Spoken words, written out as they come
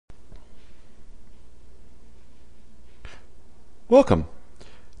Welcome.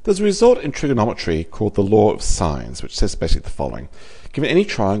 There's a result in trigonometry called the law of sines, which says basically the following. Given any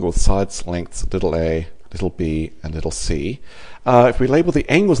triangle with sides lengths little a, little b, and little c, if we label the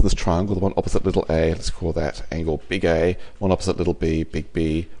angles in this triangle, the one opposite little a, let's call that angle big A, one opposite little b, big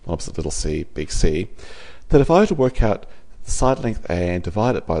B, one opposite little c, big C, that if I were to work out the side length a and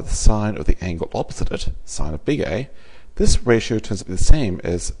divide it by the sine of the angle opposite it, sine of big A, this ratio turns out to be the same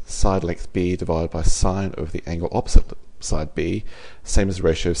as side length b divided by sine of the angle opposite side b, same as the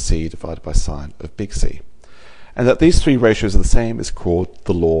ratio of c divided by sine of big C. And that these three ratios are the same is called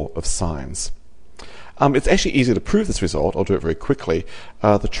the law of sines. It's actually easy to prove this result. I'll do it very quickly.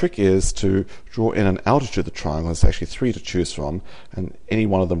 The trick is to draw in an altitude of the triangle. There's actually three to choose from, and any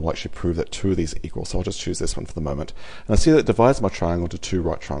one of them will actually prove that two of these are equal. So I'll just choose this one for the moment. And I see that it divides my triangle into two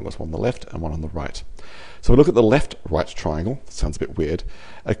right triangles, one on the left and one on the right. So we look at the left-right triangle. Sounds a bit weird.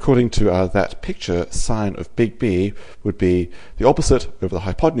 According to that picture, sine of big B would be the opposite over the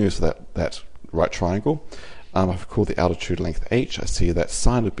hypotenuse of that right triangle. I've called the altitude length h. I see that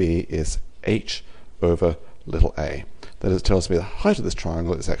sine of b is h over little a. That is, it tells me the height of this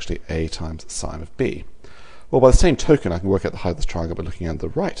triangle is actually a times sine of b. Well, by the same token, I can work out the height of this triangle by looking at the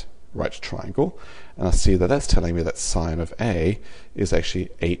right triangle, and I see that that's telling me that sine of a is actually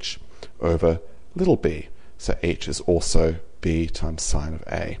h over little b. So h is also b times sine of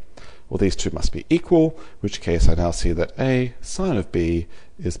a. Well, these two must be equal, in which case I now see that a sine of b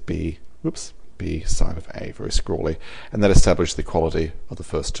is b sine of a, very scrawly, and that establishes the equality of the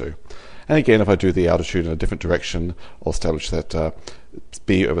first two. And again, if I do the altitude in a different direction, I'll establish that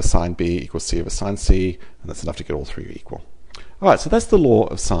b over sine b equals c over sine c, and that's enough to get all three equal. Alright, so that's the law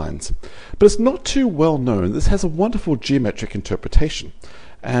of sines. But it's not too well known. This has a wonderful geometric interpretation.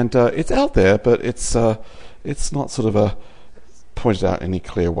 And it's out there, but it's not sort of pointed out in any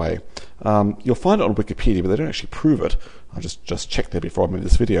clear way. You'll find it on Wikipedia, but they don't actually prove it. I'll just check there before I move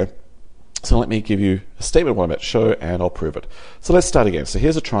this video. So let me give you a statement of what I'm about to show, and I'll prove it. So let's start again. So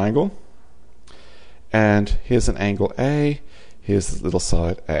here's a triangle, and here's an angle A, here's the little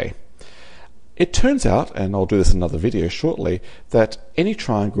side A. It turns out, and I'll do this in another video shortly, that any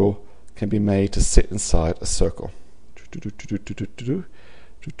triangle can be made to sit inside a circle.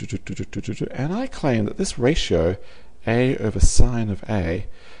 And I claim that this ratio, A over sine of A,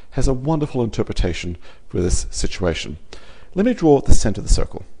 has a wonderful interpretation for this situation. Let me draw the center of the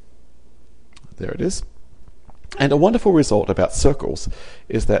circle. There it is. And a wonderful result about circles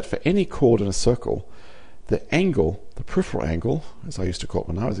is that for any chord in a circle, the angle, the peripheral angle, as I used to call it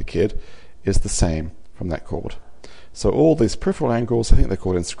when I was a kid, is the same from that chord. So all these peripheral angles, I think they're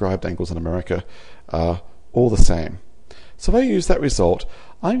called inscribed angles in America, are all the same. So if I use that result,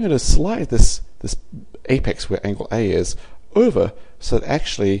 I'm going to slide this apex where angle A is over so that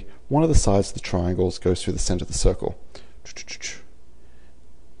actually one of the sides of the triangles goes through the center of the circle.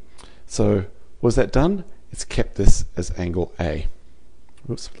 So was that done? It's kept this as angle A.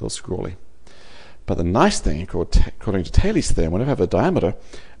 Oops, a little scrawly. But the nice thing, according to Taylor's theorem, whenever I have a diameter,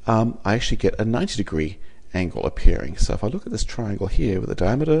 I actually get a 90-degree angle appearing. So if I look at this triangle here with a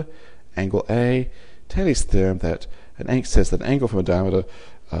diameter, angle A, Taylor's theorem that says that an angle from a diameter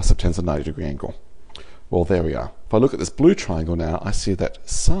subtends a 90-degree angle. Well, there we are. If I look at this blue triangle now, I see that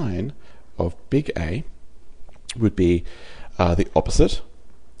sine of big A would be the opposite,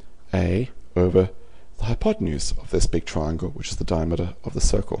 A over the hypotenuse of this big triangle, which is the diameter of the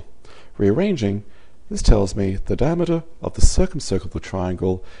circle. Rearranging, this tells me the diameter of the circumcircle of the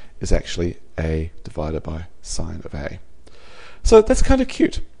triangle is actually A divided by sine of A. So that's kind of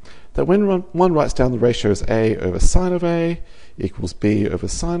cute, that when one writes down the ratios A over sine of A equals B over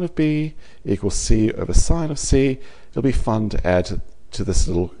sine of B equals C over sine of C, it'll be fun to add to this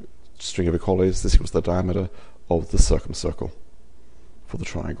little string of equalities. This equals the diameter of the circumcircle for the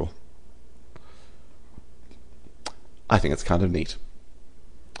triangle. I think it's kind of neat.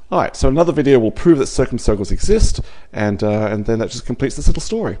 Alright, so another video will prove that circumcircles exist, and then that just completes this little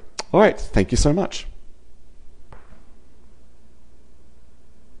story. Alright, thank you so much.